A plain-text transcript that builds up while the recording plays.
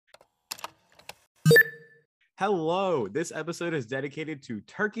Hello, this episode is dedicated to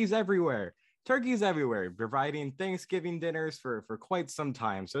turkeys everywhere. Turkeys everywhere, providing Thanksgiving dinners for quite some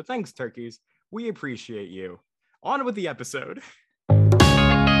time. So thanks, turkeys. We appreciate you. On with the episode.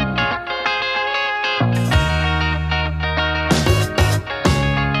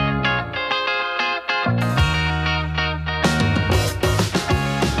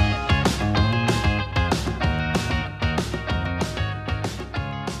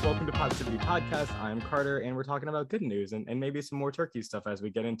 Welcome to Positivity Podcast. I'm Carter, and we're talking about good news and maybe some more turkey stuff as we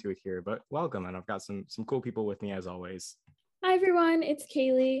get into it here. But welcome, and I've got some cool people with me as always. Hi everyone, it's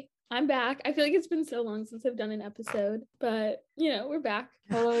Kaylee. I'm back. I feel like it's been so long since I've done an episode, but we're back.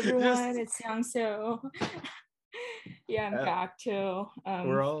 Hello everyone, it's Youngso. I'm back too.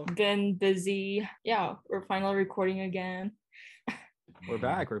 We're all been busy. Yeah, we're finally recording again. We're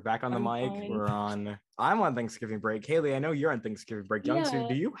back. We're back on the mic. Fine. I'm on Thanksgiving break. Kaylee, I know you're on Thanksgiving break. Youngsu, Yeah.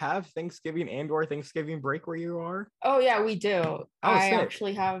 do you have Thanksgiving or Thanksgiving break where you are? Oh yeah, we do. I sick.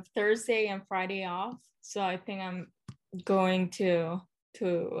 actually have Thursday and Friday off, so I think I'm going to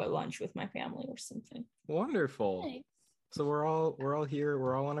a lunch with my family or something. Wonderful. Nice. So we're all here.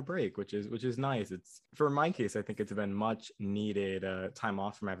 We're all on a break, which is nice. It's, for my case, I think it's been much needed time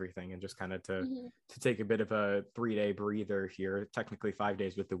off from everything, and just kind of to take a bit of a 3-day breather here. Technically 5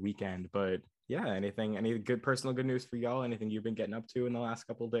 days with the weekend, but yeah. Any good personal good news for y'all? Anything you've been getting up to in the last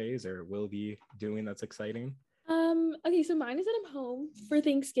couple of days or will be doing that's exciting? Okay, so mine is that I'm home for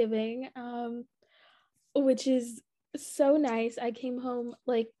Thanksgiving, which is so nice. I came home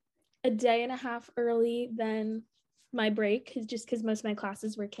like a day and a half early than my break, because most of my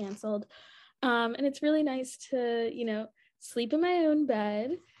classes were canceled. And it's really nice to, sleep in my own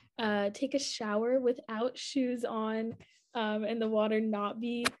bed, take a shower without shoes on, and the water not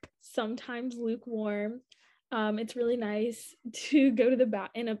be sometimes lukewarm. It's really nice to go to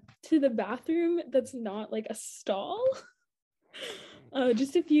the bathroom that's not like a stall.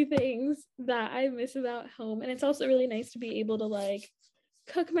 Just a few things that I miss about home. And it's also really nice to be able to like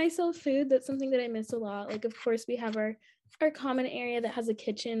cook myself food. That's something that I miss a lot. Like, of course, we have our common area that has a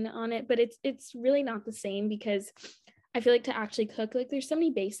kitchen on it, but it's really not the same, because I feel like to actually cook, like, there's so many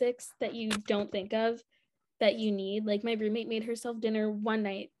basics that you don't think of that you need. Like, my roommate made herself dinner one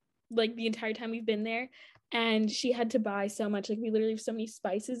night, like the entire time we've been there, and she had to buy so much. Like, we literally have so many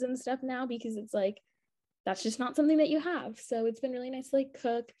spices and stuff now, because it's like that's just not something that you have. So it's been really nice to like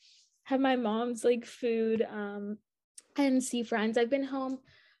cook, have my mom's like food, and see friends. I've been home.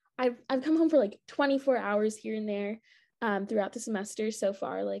 I've come home for like 24 hours here and there throughout the semester so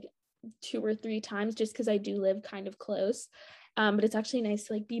far, like 2 or 3 times, just because I do live kind of close. But it's actually nice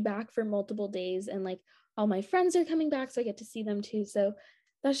to like be back for multiple days, and like all my friends are coming back, so I get to see them too. So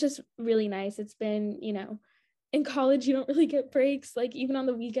that's just really nice. It's been, in college, you don't really get breaks. Like, even on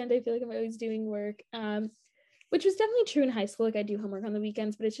the weekend, I feel like I'm always doing work, which was definitely true in high school. Like, I do homework on the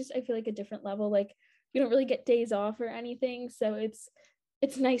weekends, but it's just, I feel like a different level. Like, we don't really get days off or anything. So it's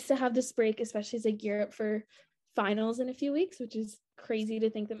nice to have this break, especially as I gear up for finals in a few weeks, which is crazy to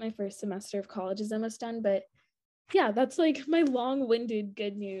think that my first semester of college is almost done. But yeah, that's like my long-winded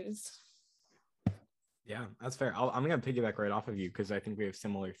good news. Yeah, that's fair. I'm going to piggyback right off of you, because I think we have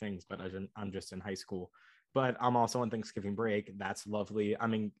similar things, but I'm just in high school. But I'm also on Thanksgiving break. That's lovely. I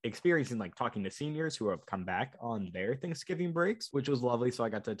mean, experiencing like talking to seniors who have come back on their Thanksgiving breaks, which was lovely. So I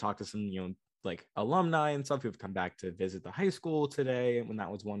got to talk to some, like alumni and stuff who've come back to visit the high school today. And when that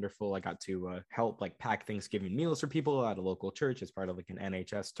was wonderful, I got to help like pack Thanksgiving meals for people at a local church as part of like an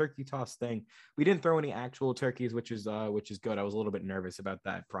NHS turkey toss thing. We didn't throw any actual turkeys, which is good. I was a little bit nervous about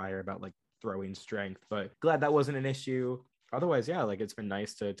that prior, about like throwing strength, but glad that wasn't an issue. Otherwise, yeah, like it's been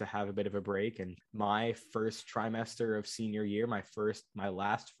nice to have a bit of a break. And my first trimester of senior year, my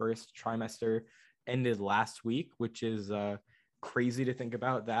last first trimester ended last week, which is crazy to think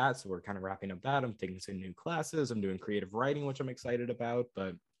about that. So we're kind of wrapping up that. I'm taking some new classes. I'm doing creative writing, which I'm excited about,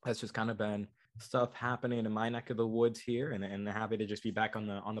 but that's just kind of been stuff happening in my neck of the woods here, and happy to just be back on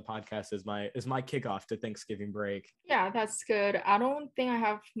the podcast as my kickoff to Thanksgiving break. Yeah, that's good. I don't think I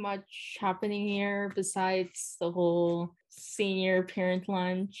have much happening here besides the whole senior parent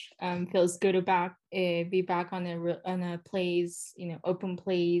lunch. Feels good to be back on a place, open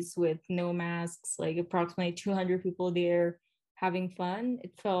place with no masks, like approximately 200 people there having fun.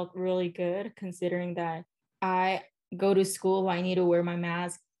 It felt really good, considering that I go to school, I need to wear my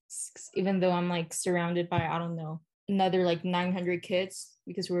mask, even though I'm like surrounded by, I don't know, another like 900 kids,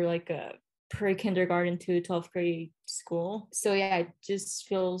 because we're like a pre-kindergarten to 12th grade school. So yeah, it just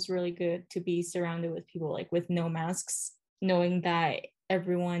feels really good to be surrounded with people like with no masks, knowing that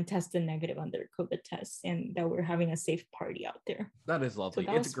everyone tested negative on their COVID tests and that we're having a safe party out there. That is lovely.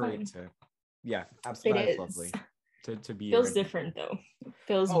 So that It's was great fun. Yeah, It absolutely. That's is. lovely to be Feels around different though.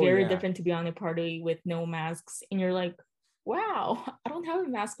 Feels Oh very yeah. different to be on a party with no masks, and you're like, wow, I don't have a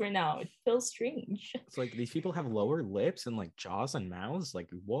mask right now. It feels strange. It's like these people have lower lips and like jaws and mouths. Like,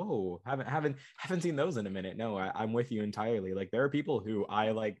 whoa, haven't seen those in a minute. No, I'm with you entirely. Like, there are people who I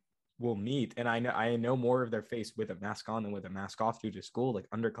like will meet, and I know more of their face with a mask on than with a mask off due to school, like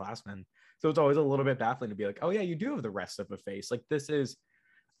underclassmen. So it's always a little bit baffling to be like, oh yeah, you do have the rest of a face. Like this is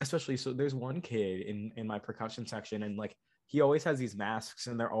especially so. There's one kid in my percussion section, and like he always has these masks,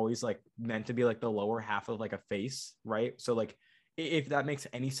 and they're always like meant to be like the lower half of like a face, right? So like if that makes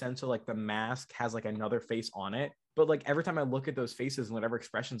any sense. So like the mask has like another face on it. But like every time I look at those faces and whatever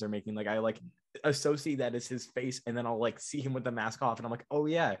expressions they're making, like I like associate that as his face, and then I'll like see him with the mask off, and I'm like, oh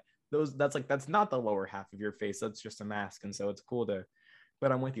yeah, that's not the lower half of your face. That's just a mask. And so it's cool to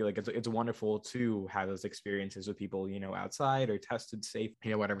but I'm with you. Like it's wonderful to have those experiences with people, outside or tested safe,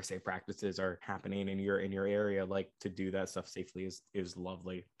 whatever safe practices are happening in your area. Like to do that stuff safely is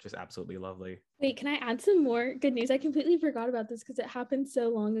lovely, just absolutely lovely. Wait, can I add some more good news? I completely forgot about this because it happened so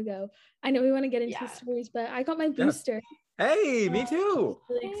long ago. I know we want to get into Yeah. stories, but I got my Yeah. booster. Hey, me too.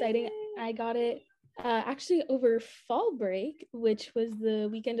 Really exciting. I got it actually over fall break, which was the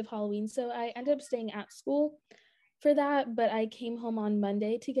weekend of Halloween. So I ended up staying at school for that, but I came home on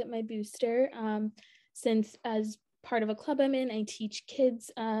Monday to get my booster. Since as part of a club I'm in, I teach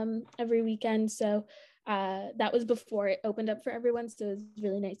kids every weekend. So that was before it opened up for everyone. So it was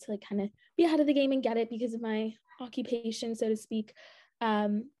really nice to like kind of be ahead of the game and get it because of my occupation, so to speak.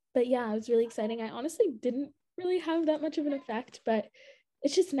 But yeah, it was really exciting. I honestly didn't really have that much of an effect, but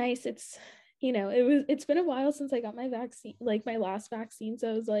it's just nice. It's been a while since I got my vaccine, like my last vaccine. So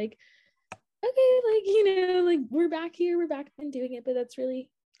I was like, okay, like we're back here, we're back and doing it. But it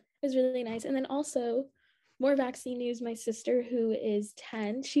was really nice. And then also more vaccine news. My sister, who is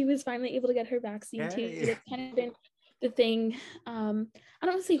 10, she was finally able to get her vaccine too. Yay. That's kind of been the thing. I don't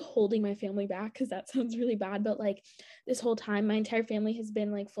want to say holding my family back because that sounds really bad, but like this whole time my entire family has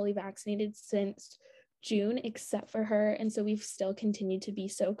been like fully vaccinated since June except for her, and so we've still continued to be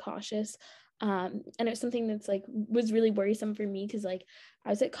so cautious. And it's something that's like was really worrisome for me because like I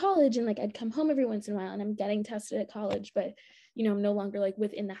was at college and like I'd come home every once in a while, and I'm getting tested at college, but I'm no longer like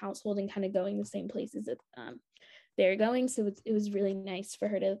within the household and kind of going the same places that they're going. So it was really nice for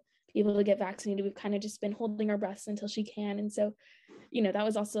her to be able to get vaccinated. We've kind of just been holding our breaths until she can, and so that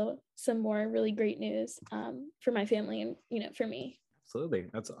was also some more really great news for my family and for me. Absolutely.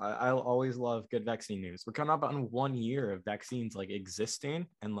 I'll always love good vaccine news. We're coming up on 1 year of vaccines like existing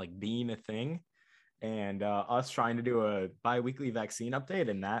and like being a thing, and us trying to do a bi-weekly vaccine update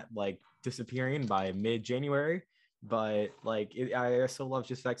and that like disappearing by mid-January. But like I still love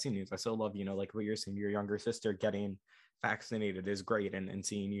just vaccine news. I still love like what you're saying, your younger sister getting vaccinated is great, and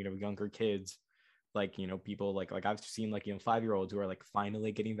seeing younger kids like people like I've seen like 5-year-olds who are like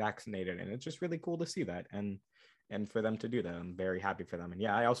finally getting vaccinated, and it's just really cool to see that. And for them to do that, I'm very happy for them. And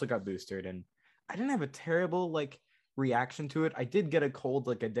yeah, I also got boosted, and I didn't have a terrible like reaction to it. I did get a cold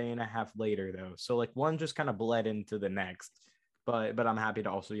like a day and a half later though, so like one just kind of bled into the next. But I'm happy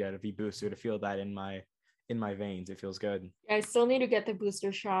to also to be boosted, to feel that in my veins. It feels good. I still need to get the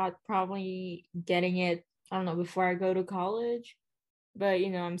booster shot, probably getting it, I don't know, before I go to college. But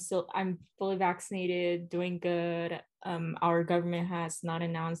I'm fully vaccinated, doing good. Our government has not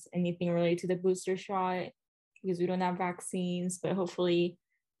announced anything related to the booster shot because we don't have vaccines, but hopefully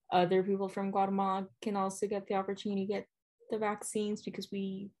other people from Guatemala can also get the opportunity to get the vaccines because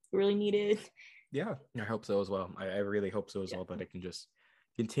we really need it. Yeah, I hope so as well. I really hope so as well, that it can just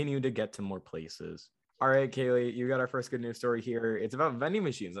continue to get to more places. All right, Kaylee, you got our first good news story here. It's about vending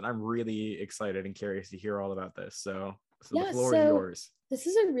machines, and I'm really excited and curious to hear all about this. So the floor is yours. This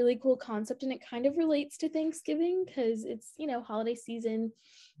is a really cool concept, and it kind of relates to Thanksgiving because it's holiday season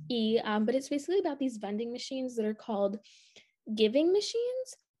but it's basically about these vending machines that are called giving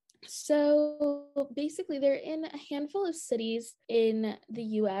machines. So basically they're in a handful of cities in the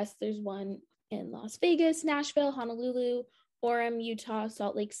US. There's one in Las Vegas, Nashville, Honolulu, Orem, Utah,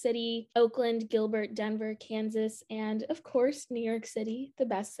 Salt Lake City, Oakland, Gilbert, Denver, Kansas, and of course New York City, the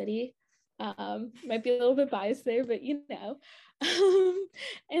best city. Might be a little bit biased there, but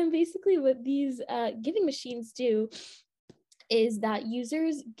and basically what these giving machines do is that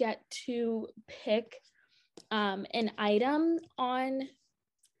users get to pick an item in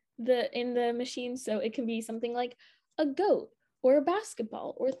the machine. So it can be something like a goat or a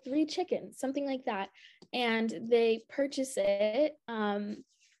basketball or 3 chickens, something like that. And they purchase it. And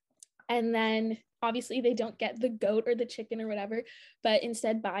then obviously they don't get the goat or the chicken or whatever, but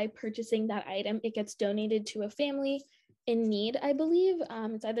instead by purchasing that item, it gets donated to a family in need, I believe.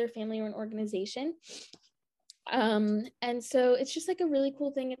 It's either a family or an organization. And so it's just like a really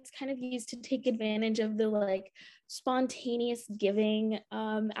cool thing. It's kind of used to take advantage of the like spontaneous giving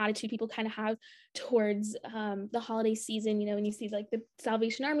attitude people kind of have towards the holiday season. You know, when you see like the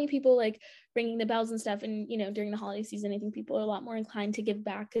Salvation Army people like ringing the bells and stuff, and you know, during the holiday season, I think people are a lot more inclined to give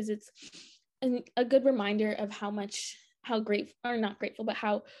back because it's a good reminder of how grateful, or not grateful, but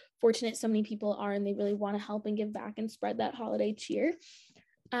how fortunate so many people are, and they really want to help and give back and spread that holiday cheer.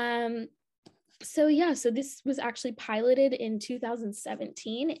 So yeah, so this was actually piloted in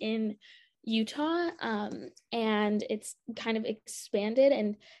 2017 in Utah, and it's kind of expanded.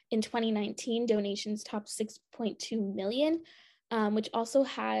 And in 2019, donations topped 6.2 million, which also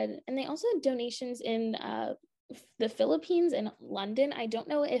had, and they also had donations in the Philippines and London. I don't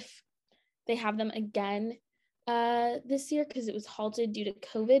know if they have them again this year because it was halted due to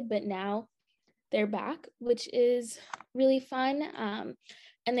COVID, but now they're back, which is really fun.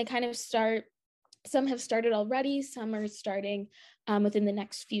 And they kind of some have started already, some are starting within the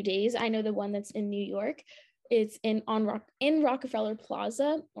next few days. I know the one that's in New York, it's in Rockefeller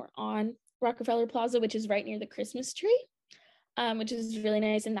Plaza, or on Rockefeller Plaza, which is right near the Christmas tree, which is really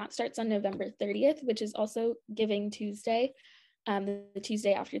nice. And that starts on November 30th, which is also Giving Tuesday, the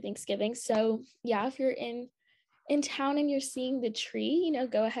Tuesday after Thanksgiving. So yeah, if you're in town and you're seeing the tree, you know,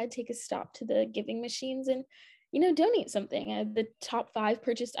 go ahead, take a stop to the giving machines and, you know, donate something. The top 5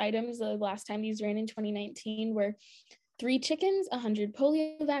 purchased items the last time these ran in 2019 were 3 chickens, 100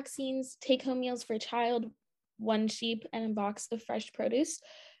 polio vaccines, take-home meals for a child, 1 sheep, and a box of fresh produce,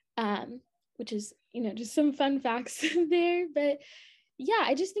 which is, you know, just some fun facts there. But yeah,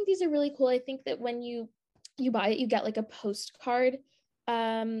 I just think these are really cool. I think that when you buy it, you get like a postcard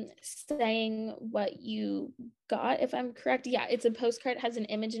saying what you got, if I'm correct. Yeah, it's a postcard, it has an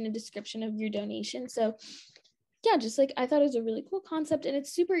image and a description of your donation. So yeah, just like I thought it was a really cool concept, and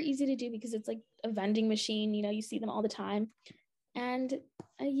it's super easy to do because it's like a vending machine, you know, you see them all the time. And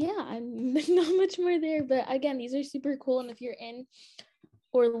yeah, I'm not much more there, but again, these are super cool. And if you're in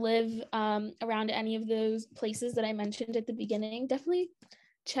or live around any of those places that I mentioned at the beginning, definitely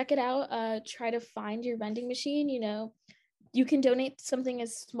check it out. Try to find your vending machine. You know, you can donate something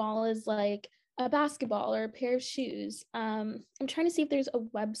as small as like a basketball or a pair of shoes. I'm trying to see if there's a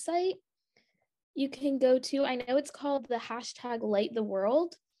website you can go to. I know it's called the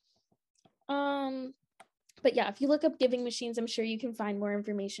 #LightTheWorld. But yeah, if you look up giving machines, I'm sure you can find more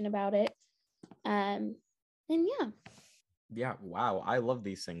information about it. And yeah, wow, I love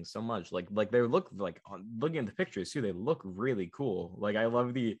these things so much. Like they look like, looking at the pictures too, they look really cool. Like I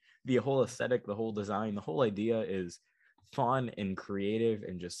love the whole aesthetic, the whole design, the whole idea is fun and creative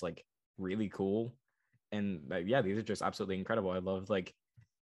and just like really cool. And yeah, these are just absolutely incredible. I love, like,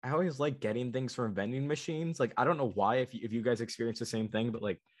 I always like getting things from vending machines. Like, I don't know why, if you guys experience the same thing, but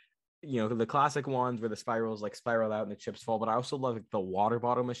like, you know, the classic ones where the spirals like spiral out and the chips fall. But I also love like the water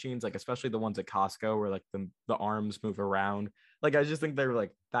bottle machines, like especially the ones at Costco where like the arms move around. Like I just think they're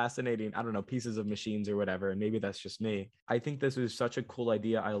like fascinating, I don't know, pieces of machines or whatever. And maybe that's just me. I think this is such a cool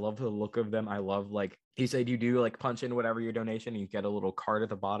idea. I love the look of them. I love, like you said, you do like punch in whatever your donation and you get a little card at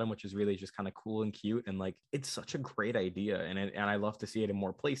the bottom, which is really just kind of cool and cute. And like, it's such a great idea. And I love to see it in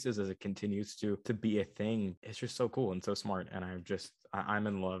more places as it continues to be a thing. It's just so cool and so smart. And I'm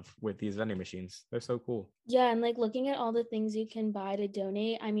in love with these vending machines. They're so cool. yeah, and like looking at all the things you can buy to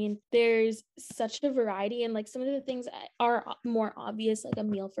donate, I mean, there's such a variety, and like some of the things are more obvious, like a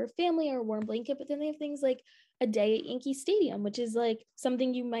meal for family or a warm blanket, but then they have things like a day at Yankee Stadium, which is like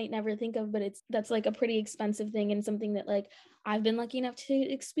something you might never think of, but that's like a pretty expensive thing, and something that like I've been lucky enough to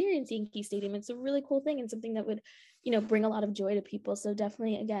experience Yankee Stadium. It's a really cool thing and something that would, you know, bring a lot of joy to people. So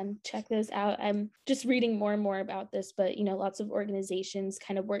definitely, again, check those out. I'm just reading more and more about this, but you know, lots of organizations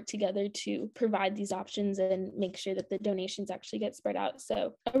kind of work together to provide these options and make sure that the donations actually get spread out.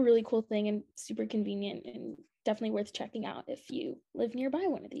 So a really cool thing and super convenient, and definitely worth checking out if you live nearby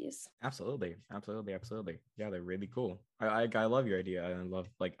one of these. Absolutely. Yeah, they're really cool. I love your idea. I love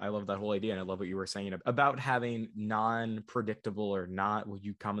that whole idea. And I love what you were saying about having non-predictable or not what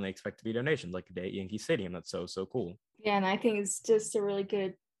you commonly expect to be donations, like a day at Yankee Stadium. That's so cool. Yeah, and I think it's just a really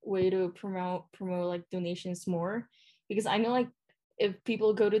good way to promote like donations more, because I know like if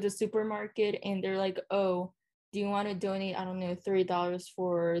people go to the supermarket and they're like, oh, do you want to donate, I don't know, $3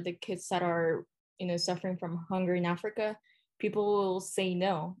 for the kids that are, you know, suffering from hunger in Africa, people will say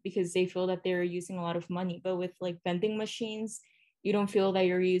no because they feel that they're using a lot of money. But with like vending machines, you don't feel that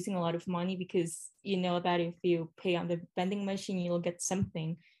you're using a lot of money because you know that if you pay on the vending machine, you'll get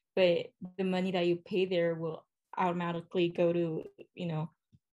something. But the money that you pay there will automatically go to, you know,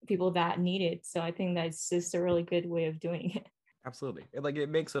 people that need it. So I think that's just a really good way of doing it. Absolutely. It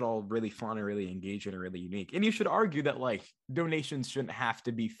makes it all really fun and really engaging and really unique. And you should argue that like donations shouldn't have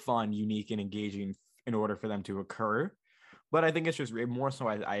to be fun, unique, and engaging in order for them to occur. But I think it's just more so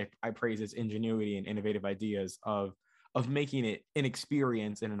I praise its ingenuity and innovative ideas of making it an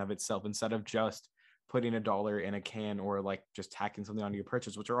experience in and of itself, instead of just putting $1 in a can or like just tacking something onto your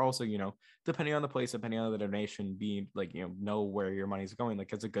purchase, which are also, depending on the place, depending on the donation, being like, know where your money's going.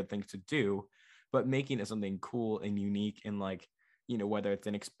 Like it's a good thing to do, but making it something cool and unique, and like, whether it's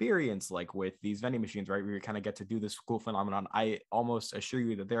an experience like with these vending machines, right, where you kind of get to do this cool phenomenon. I almost assure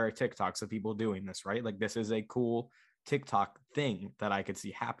you that there are TikToks of people doing this, right? Like this is a cool TikTok thing that I could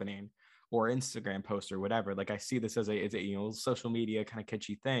see happening, or Instagram post or whatever. Like I see this as a social media kind of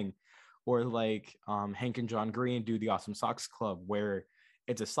kitschy thing. Or like Hank and John Green do the Awesome Socks Club, where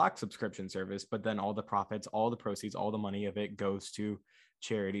it's a sock subscription service, but then all the profits, all the proceeds, all the money of it goes to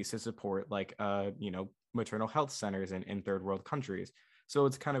charities to support like maternal health centers in third world countries. So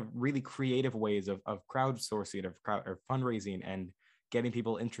it's kind of really creative ways of crowdsourcing, or fundraising, and getting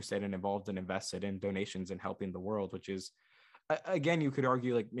people interested and involved and invested in donations and helping the world, which is, again, you could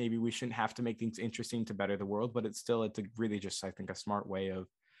argue like maybe we shouldn't have to make things interesting to better the world, but it's a really just, I think, a smart way of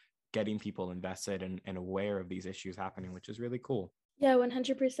getting people invested and aware of these issues happening, which is really cool. Yeah,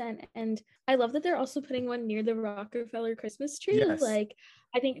 100%. And I love that they're also putting one near the Rockefeller Christmas tree. Yes. Like,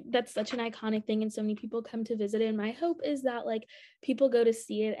 I think that's such an iconic thing, and so many people come to visit it. And my hope is that like people go to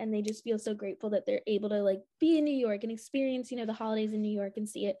see it and they just feel so grateful that they're able to like be in New York and experience, the holidays in New York and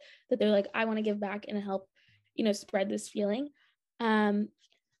see it, that they're like, I want to give back and help, spread this feeling.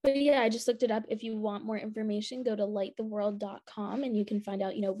 But yeah, I just looked it up. If you want more information, go to lighttheworld.com and you can find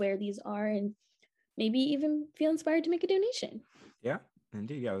out, where these are, and maybe even feel inspired to make a donation. Yeah,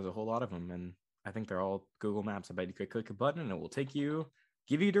 indeed. Yeah, there's a whole lot of them. And I think they're all Google Maps. I bet you could click a button and it will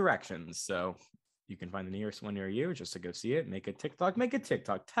give you directions. So you can find the nearest one near you just to go see it. Make a TikTok.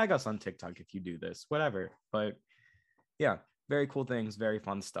 Tag us on TikTok if you do this, whatever. But yeah, very cool things, very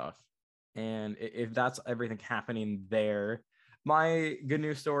fun stuff. And if that's everything happening there, my good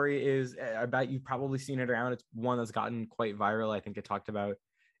news story is, I bet you've probably seen it around. It's one that's gotten quite viral. I think it talked about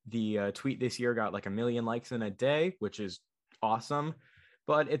the tweet this year got like 1 million likes in a day, which is awesome.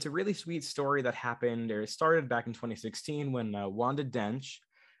 But it's a really sweet story that happened, or it started back in 2016 when Wanda Dench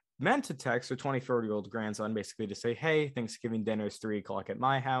meant to text her 24-year-old grandson basically to say, hey, Thanksgiving dinner is 3:00 at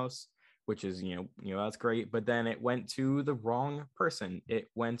my house, which is, that's great. But then it went to the wrong person.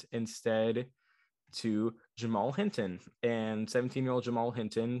 It went instead to Jamal Hinton, and 17-year-old Jamal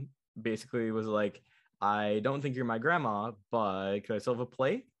Hinton basically was like, I don't think you're my grandma, but could I still have a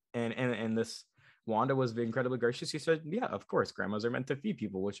plate? And this Wanda was incredibly gracious. He said, yeah, of course, grandmas are meant to feed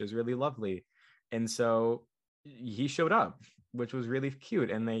people, which is really lovely. And so he showed up, which was really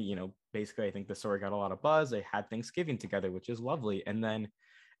cute. And they, basically, I think the story got a lot of buzz. They had Thanksgiving together, which is lovely. And then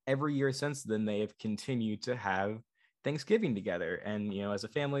every year since then, they have continued to have Thanksgiving together. And, as a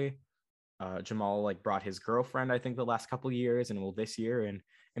family, Jamal like brought his girlfriend, I think, the last couple of years, and well, this year.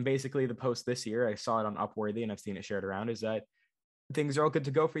 And basically the post this year, I saw it on Upworthy and I've seen it shared around, is that things are all good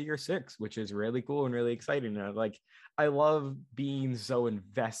to go for year 6, which is really cool and really exciting. And I love being so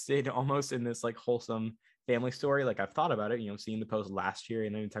invested almost in this like wholesome family story. Like I've thought about it, seeing the post last year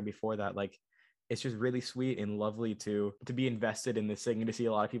and any time before that, like it's just really sweet and lovely to be invested in this thing, and to see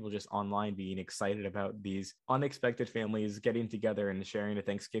a lot of people just online being excited about these unexpected families getting together and sharing a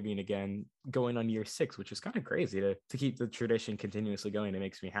Thanksgiving again, going on year 6, which is kind of crazy to keep the tradition continuously going. It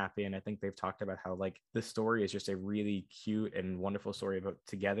makes me happy. And I think they've talked about how like the story is just a really cute and wonderful story about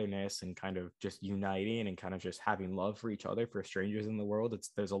togetherness and kind of just uniting and kind of just having love for each other, for strangers in the world.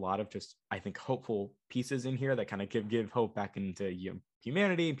 There's a lot of just, I think, hopeful pieces in here that kind of give hope back into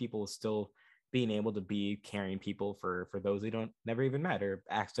humanity, and people still being able to be caring people for those they don't never even met or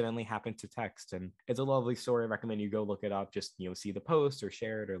accidentally happen to text. And it's a lovely story. I recommend you go look it up. Just, see the post or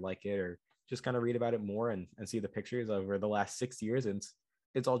share it or like it, or just kind of read about it more and see the pictures over the last 6 years. And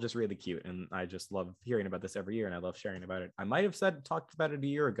it's all just really cute. And I just love hearing about this every year, and I love sharing about it. I might have talked about it a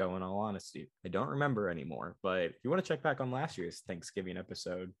year ago, in all honesty. I don't remember anymore, but if you want to check back on last year's Thanksgiving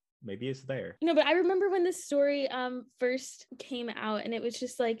episode, maybe it's there. But I remember when this story first came out, and it was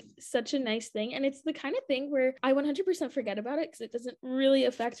just like such a nice thing. And it's the kind of thing where I 100% forget about it because it doesn't really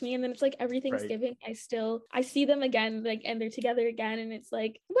affect me. And then it's like every Thanksgiving, right, I see them again, like, and they're together again. And it's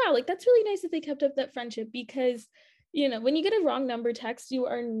like, wow, like that's really nice that they kept up that friendship, because, when you get a wrong number text, you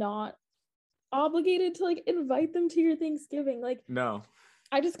are not obligated to like invite them to your Thanksgiving. Like, no.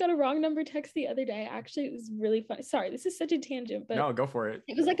 I just got a wrong number text the other day. Actually, it was really funny. Sorry, this is such a tangent, but no, go for it.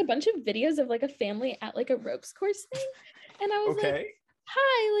 It was like a bunch of videos of like a family at like a ropes course thing. And I was like,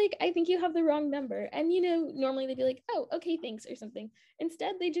 hi, like, I think you have the wrong number. And, normally they'd be like, oh, okay, thanks, or something.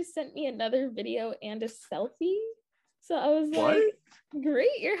 Instead, they just sent me another video and a selfie. So I was What? like,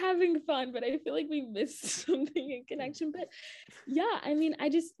 great, you're having fun, but I feel like we missed something in connection. But yeah, I mean, I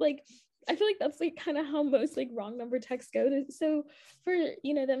just like, I feel like that's like kind of how most like wrong number texts go. So for,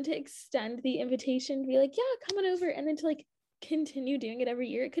 them to extend the invitation to be like, yeah, come on over, and then to like continue doing it every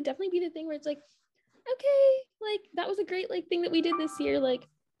year, it could definitely be the thing where it's like, okay, like that was a great like thing that we did this year. Like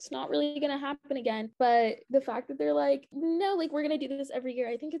it's not really gonna happen again. But the fact that they're like, no, like we're gonna do this every year,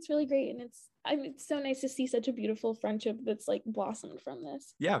 I think it's really great. And it's so nice to see such a beautiful friendship that's like blossomed from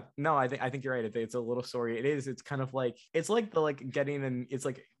this. Yeah, no, I think you're right. It's a little story. It's kind of like, it's like the like getting an, it's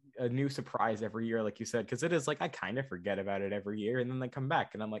like a new surprise every year, like you said, because it is like I kind of forget about it every year, and then they come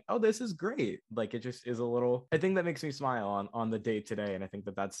back and I'm like, oh, this is great. Like it just is a little, I think that makes me smile on the day today, and I think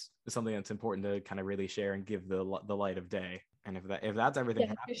that that's something that's important to kind of really share and give the light of day. And if that's everything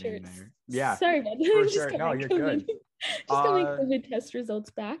happening for sure. there, yeah, Sorry about that. for sure. No, you're good. Just got my COVID test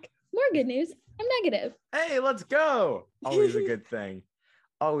results back. More good news. I'm negative. Hey, let's go. Always a good thing.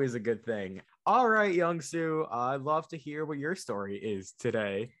 Always a good thing. All right, Youngsu, I'd love to hear what your story is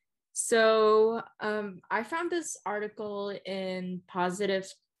today. So I found this article in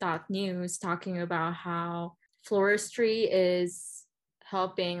positive.news talking about how floristry is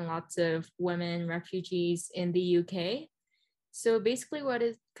helping lots of women refugees in the UK. So basically what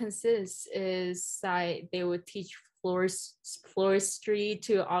it consists is that they would teach floristry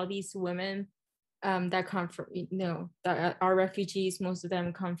to all these women that come from, that are refugees. Most of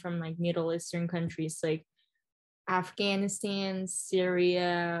them come from like Middle Eastern countries like Afghanistan,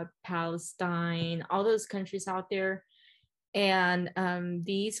 Syria, Palestine, all those countries out there. And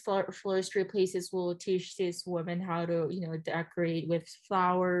these floristry places will teach these women how to, decorate with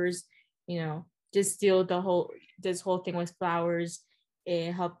flowers, just deal this whole thing with flowers,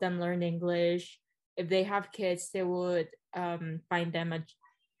 help them learn English. If they have kids, they would find them a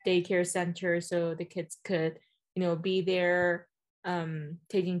daycare center so the kids could, be there,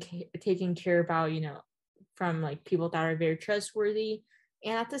 taking care about, from like people that are very trustworthy.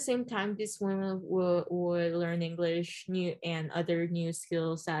 And at the same time, these women would learn English and other new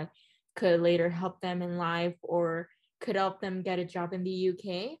skills that could later help them in life or could help them get a job in the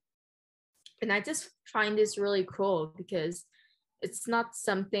UK. And I just find this really cool because it's not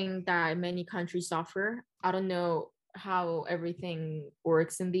something that many countries offer. I don't know how everything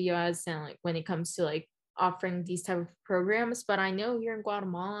works in the US and like when it comes to like offering these type of programs, but I know here in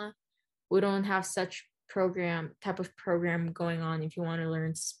Guatemala, we don't have such type of program going on. If you want to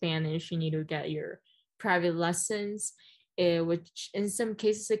learn Spanish, you need to get your private lessons, which in some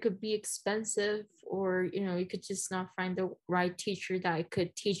cases it could be expensive, or you could just not find the right teacher that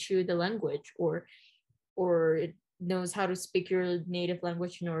could teach you the language or it knows how to speak your native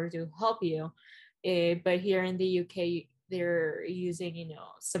language in order to help you. But here in the UK, they're using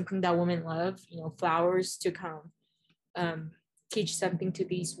something that women love, flowers, to kind of teach something to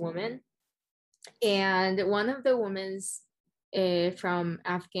these women. And one of the women's from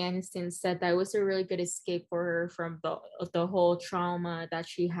Afghanistan said that it was a really good escape for her from the whole trauma that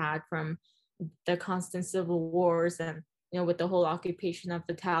she had from the constant civil wars and with the whole occupation of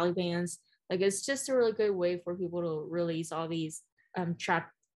the Taliban's. Like it's just a really good way for people to release all these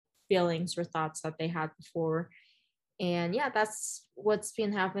trapped feelings or thoughts that they had before. And yeah, that's what's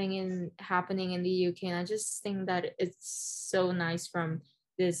been happening in the UK. And I just think that it's so nice from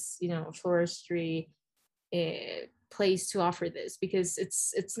this floristry place to offer this, because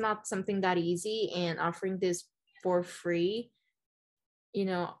it's not something that easy, and offering this for free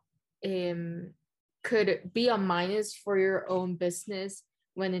could be a minus for your own business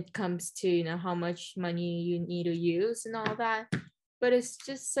when it comes to how much money you need to use and all that. But it's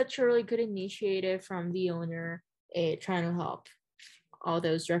just such a really good initiative from the owner, trying to help all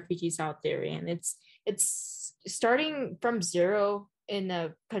those refugees out there. And it's starting from zero in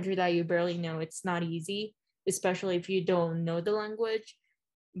a country that you barely know. It's not easy, especially if you don't know the language,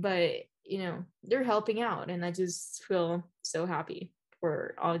 but they're helping out, and I just feel so happy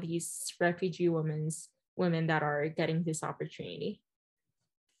for all these refugee women that are getting this opportunity.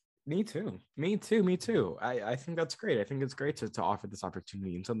 Me too. I think that's great. I think it's great to offer this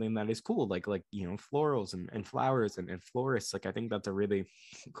opportunity and something that is cool, like florals and flowers and florists. Like I think that's a really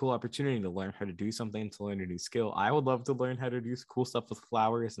cool opportunity to learn how to do something, to learn a new skill. I would love to learn how to do cool stuff with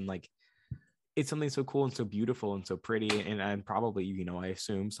flowers, and like it's something so cool and so beautiful and so pretty, and probably I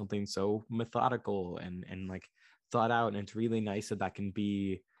assume something so methodical and like thought out, and it's really nice that can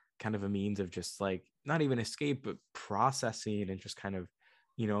be kind of a means of just like not even escape but processing and just kind of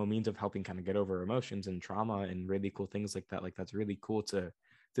a means of helping kind of get over emotions and trauma and really cool things like that. Like that's really cool to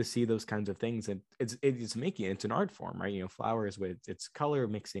see those kinds of things. And it's an art form, right? Flowers with its color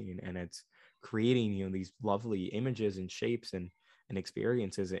mixing and it's creating, these lovely images and shapes and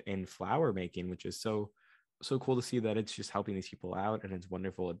experiences in flower making, which is so cool to see that it's just helping these people out. And it's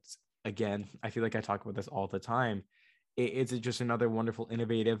wonderful. It's, again, I feel like I talk about this all the time. It's just another wonderful,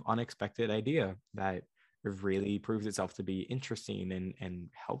 innovative, unexpected idea that really proves itself to be interesting and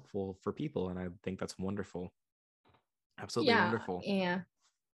helpful for people. And I think that's wonderful. Absolutely wonderful.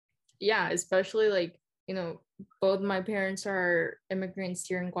 Yeah, especially like, both my parents are immigrants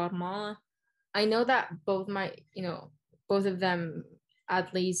here in Guatemala. I know that both of them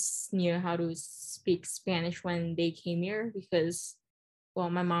at least knew how to speak Spanish when they came here because, well,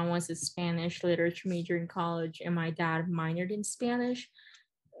 my mom was a Spanish literature major in college and my dad minored in Spanish.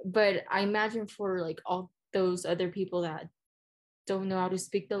 But I imagine for like all those other people that don't know how to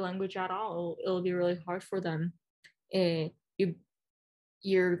speak the language at all, it'll be really hard for them.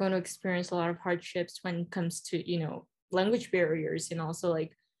 You're going to experience a lot of hardships when it comes to, language barriers, and also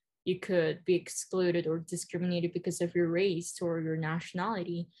like you could be excluded or discriminated because of your race or your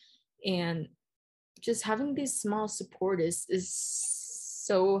nationality. And just having this small support is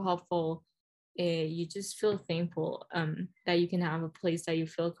so helpful. You just feel thankful that you can have a place that you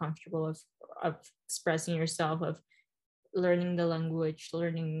feel comfortable of expressing yourself, of learning the language,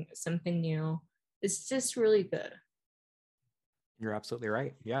 learning something new. It's just really good. You're absolutely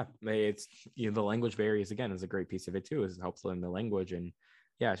right. Yeah, it's the language barriers again is a great piece of it too. Is it helps learn the language, and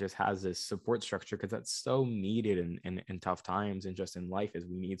yeah, it just has this support structure because that's so needed in tough times and just in life is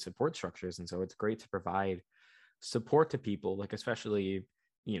we need support structures, and so it's great to provide support to people, like especially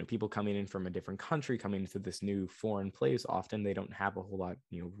people coming in from a different country, coming into this new foreign place. Often they don't have a whole lot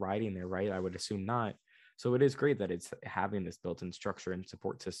riding there, right? I would assume not. So it is great that it's having this built-in structure and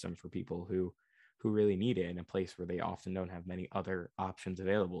support system for people who really need it in a place where they often don't have many other options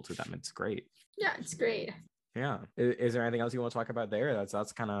available to them. It's great. Yeah, it's great. Yeah. Is there anything else you want to talk about there?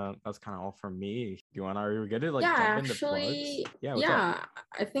 That's kind of all from me. Are we good to like jump into plugs? Yeah,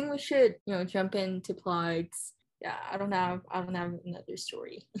 I think we should jump into plugs. Yeah, I don't have another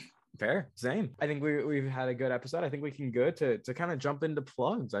story. Fair, same. I think we've had a good episode. I think we can go to kind of jump into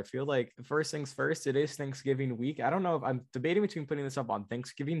plugs. I feel like first things first, it is Thanksgiving week. I don't know if I'm debating between putting this up on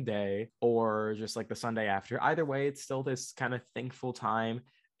Thanksgiving Day or just like the Sunday after. Either way, it's still this kind of thankful time.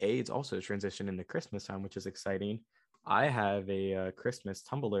 It's also a transition into Christmas time, which is exciting. I have a Christmas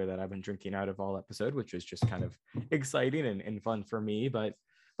tumbler that I've been drinking out of all episode, which is just kind of exciting and fun for me. But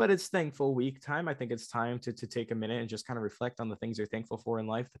it's thankful week time. I think it's time to take a minute and just kind of reflect on the things you're thankful for in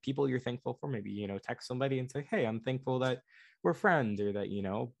life, the people you're thankful for. Maybe, text somebody and say, hey, I'm thankful that we're friends, or that,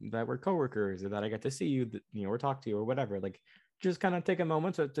 that we're coworkers, or that I get to see you, or talk to you, or whatever. Like, just kind of take a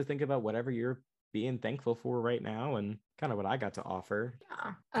moment to think about whatever you're being thankful for right now and kind of what I got to offer.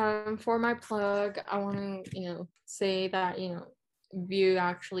 Yeah. For my plug, I want to, say that, if you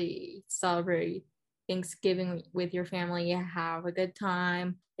actually celebrate Thanksgiving with your family, have a good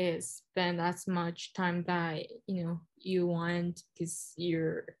time. Spend as much time that you want, because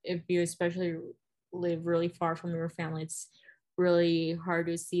if you especially live really far from your family, it's really hard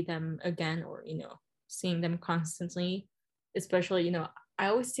to see them again, or seeing them constantly. Especially I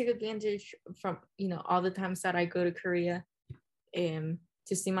always take advantage from all the times that I go to Korea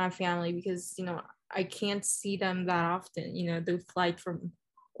to see my family, because I can't see them that often. The flight from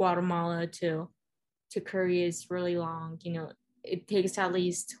Guatemala to Korea is really long. It takes at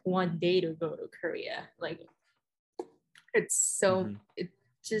least one day to go to Korea. Like, it's it's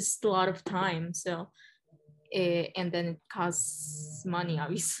just a lot of time. So and then it costs money,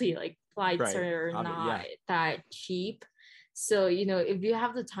 obviously. Like, flights are not that cheap. So if you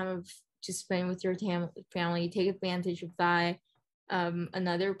have the time to spend with your family, take advantage of that.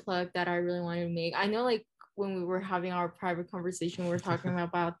 Another plug that I really wanted to make, I know, like, when we were having our private conversation, we were talking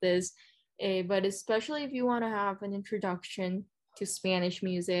about this, but especially if you want to have an introduction to Spanish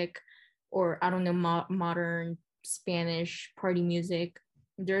music, or I don't know, modern Spanish party music,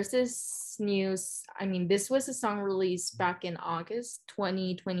 there's this news. I mean, this was a song released back in August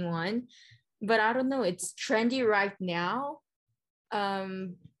 2021, but I don't know, it's trendy right now.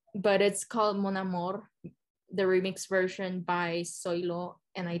 But it's called Mon Amor, the remix version by Zoilo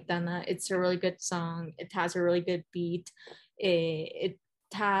and Aitana. It's a really good song. It has a really good beat.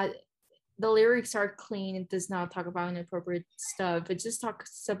 The lyrics are clean. It does not talk about inappropriate stuff. It just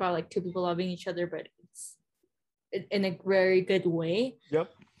talks about like two people loving each other, but it's in a very good way.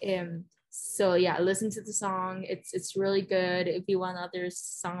 Yep. So yeah, listen to the song. It's really good. If you want other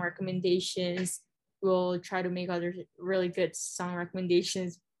song recommendations, will try to make other really good song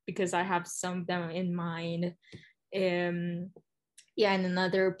recommendations because I have some of them in mind. Yeah, and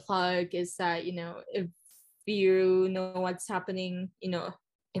another plug is that, if you know what's happening,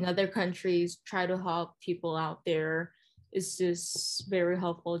 in other countries, try to help people out there. It's just very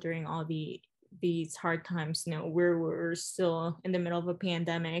helpful during all these hard times. We're still in the middle of a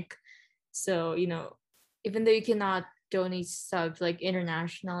pandemic, so even though you cannot donate stuff like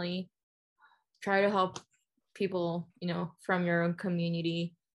internationally, try to help people from your own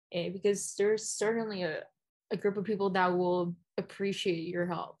community, because there's certainly a group of people that will appreciate your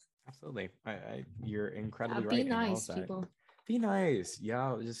help. Absolutely. You're incredibly Be right in all nice, of that. people. Be nice.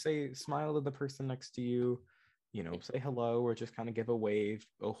 Yeah, just smile to the person next to you, say hello, or just kind of give a wave,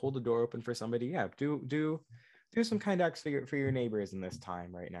 hold the door open for somebody. Yeah, do some kind acts for your neighbors in this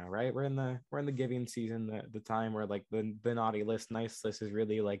time right now, right? We're in the giving season, the time where like the naughty list, nice list is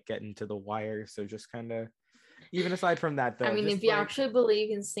really like getting to the wire. So just kind of, even aside from that though, I mean, just if you actually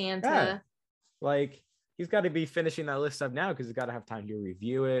believe in Santa, yeah, like he's got to be finishing that list up now because he's got to have time to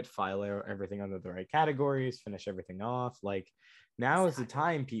review it, file everything under the right categories, finish everything off. Like now is the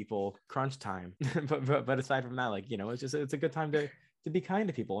time, people, crunch time. but aside from that, like, it's a good time to be kind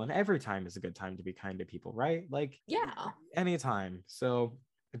to people, and every time is a good time to be kind to people, right? Like, yeah, anytime. So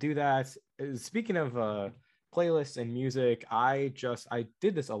do that. Speaking of playlists and music, I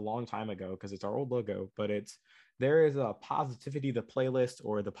did this a long time ago because it's our old logo, but there is a Positivity the playlist,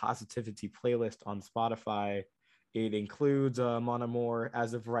 or the Positivity playlist on Spotify. It includes Mon Amour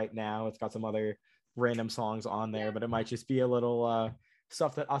as of right now. It's got some other random songs on there, but it might just be a little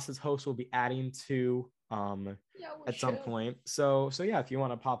stuff that us as hosts will be adding to at some point. So yeah, if you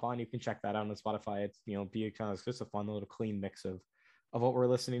want to pop on, you can check that out on Spotify. It's be kind of just a fun little clean mix of what we're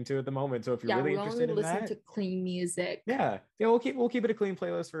listening to at the moment. So if you're really interested in that, to clean music. Yeah, we'll keep it a clean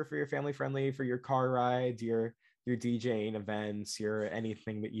playlist for your family friendly, for your car rides, your DJing events, your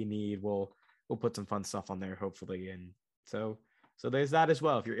anything that you need. We'll put some fun stuff on there, hopefully. And so there's that as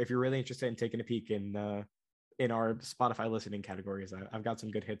well. If you're really interested in taking a peek in our Spotify listening categories, I've got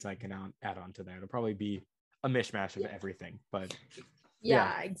some good hits I can add on to there. It'll probably be a mishmash of everything, but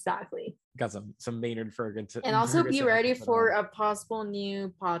yeah, exactly. Got some Maynard Ferguson. And also be ready for a possible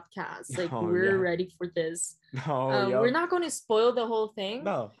new podcast. Like, we're ready for this. We're not going to spoil the whole thing.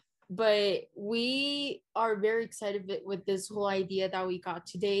 No. But we are very excited with this whole idea that we got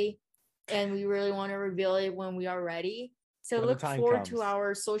today. And we really want to reveal it when we are ready. So look forward to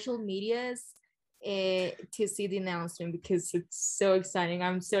our social medias to see the announcement, because it's so exciting.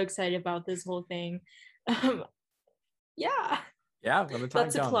 I'm so excited about this whole thing. Yeah. Yeah, when the time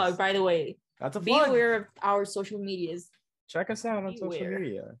That's comes. A plug, by the way. That's a plug. Be aware of our social medias. Check us out on social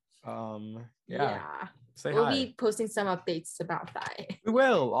media. Yeah. We'll be posting some updates about that. We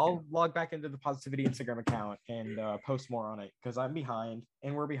will. I'll log back into the Positivity Instagram account and post more on it, because I'm behind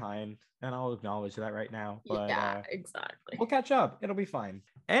and we're behind, and I'll acknowledge that right now. But yeah, exactly. We'll catch up. It'll be fine.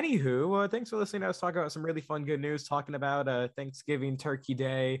 Anywho, thanks for listening to us talk about some really fun, good news, talking about Thanksgiving, Turkey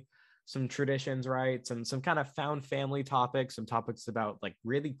Day, some traditions, right? Some kind of found family topics, some topics about like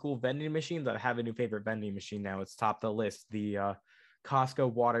really cool vending machines. I have a new favorite vending machine now. It's top of the list. The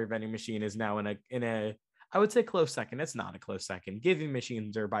Costco water vending machine is now in a I would say close second. It's not a close second. Giving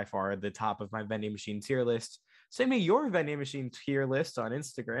machines are by far the top of my vending machine tier list. Send me your vending machine tier list on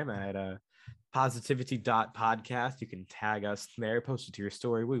Instagram at positivity.podcast. You can tag us there, post it to your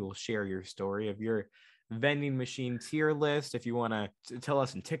story. We will share your story of your vending machine tier list. If you want to tell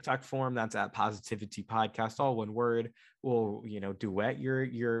us in TikTok form, that's at Positivity Podcast, all one word. We'll duet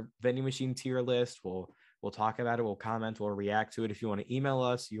your vending machine tier list. We'll talk about it. We'll comment. We'll react to it. If you want to email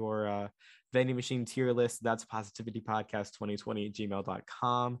us your vending machine tier list, that's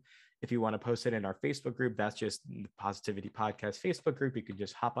positivitypodcast2020@gmail.com. If you want to post it in our Facebook group, that's just the Positivity Podcast Facebook group. You can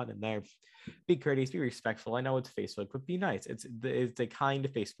just hop on in there, be courteous, be respectful. I know it's Facebook, but be nice. It's a kind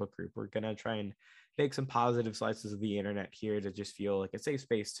of Facebook group. We're going to try and make some positive slices of the internet here to just feel like a safe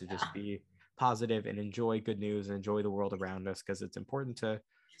space to just be positive and enjoy good news and enjoy the world around us, because it's important to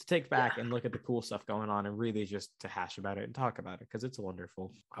take back and look at the cool stuff going on and really just to hash about it and talk about it, because it's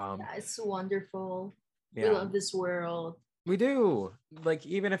wonderful. It's wonderful. We love this world. We do. Like,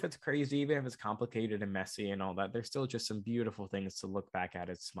 even if it's crazy, even if it's complicated and messy and all that, there's still just some beautiful things to look back at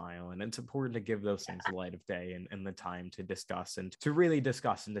and smile. And it's important to give those things the light of day and the time to discuss and to really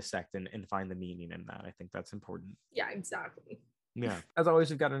discuss and dissect and find the meaning in that. I think that's important. Yeah, exactly. Yeah. As always,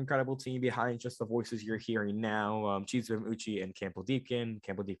 we've got an incredible team behind just the voices you're hearing now. Chizu Uchi and Campbell Deepkin.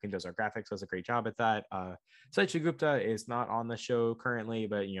 Campbell Deepkin does our graphics, does a great job at that. Saichi Gupta is not on the show currently,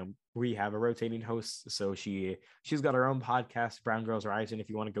 but we have a rotating host. So she's got her own podcast, Brown Girls Rising. If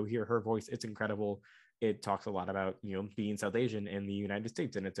you want to go hear her voice, it's incredible. It talks a lot about being South Asian in the United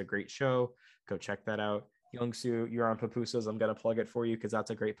States, and it's a great show. Go check that out. Youngsu, you're on Papusas. I'm gonna plug it for you because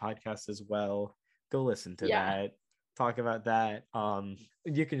that's a great podcast as well. Go listen to that. Talk about that.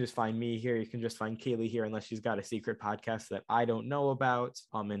 You can just find me here. You can just find Kaylee here, unless she's got a secret podcast that I don't know about.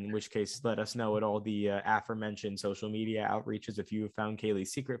 In which case, let us know at all the aforementioned social media outreaches if you have found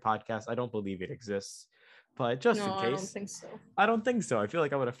Kaylee's secret podcast. I don't believe it exists, but just in case, I don't think so. I don't think so. I feel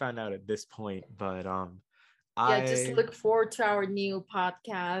like I would have found out at this point, but just look forward to our new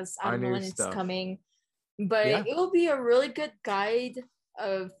podcast. I don't know when it's coming, but it will be a really good guide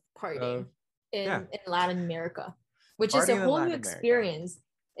of partying in Latin America. Which is a whole new experience.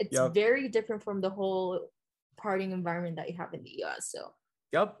 It's very different from the whole partying environment that you have in the US. So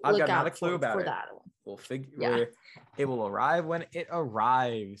I've got not a clue about it. That one. We'll figure it will arrive when it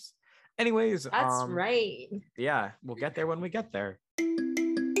arrives. Anyways, that's right. Yeah, we'll get there when we get there.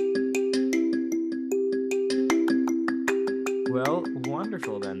 Well,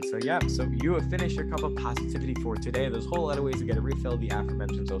 wonderful then. So you have finished your cup of positivity for today. There's a whole lot of ways to get a refill. The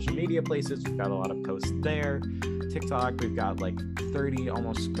aforementioned social media places, we've got a lot of posts there. TikTok, we've got like 30,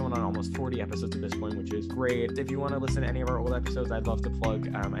 almost 40 episodes at this point, which is great. If you want to listen to any of our old episodes, I'd love to plug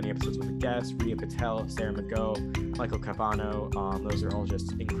any episodes with a guest, Ria Patel, Sarah McGo, Michael Cavano. Those are all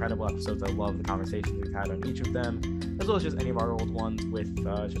just incredible episodes. I love the conversations we've had on each of them, as well as just any of our old ones with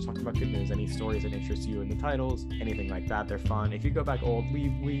just talking about good news, any stories that interest you in the titles, anything like that. They're fun. If you go back old,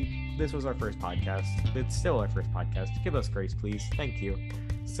 this was our first podcast. It's still our first podcast. Give us grace, please. Thank you.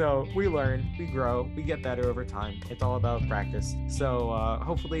 So we learn, we grow, we get better over time. It's all about practice. So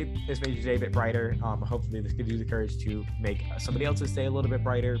hopefully this made your day a bit brighter. Hopefully this gives you the courage to make somebody else's day a little bit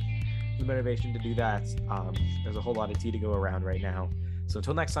brighter. The motivation to do that. There's a whole lot of tea to go around right now. So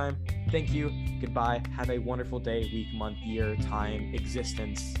until next time, thank you, goodbye, have a wonderful day, week, month, year, time,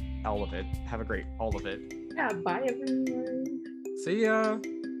 existence, all of it. Have a great, all of it. Yeah, bye everyone. See ya.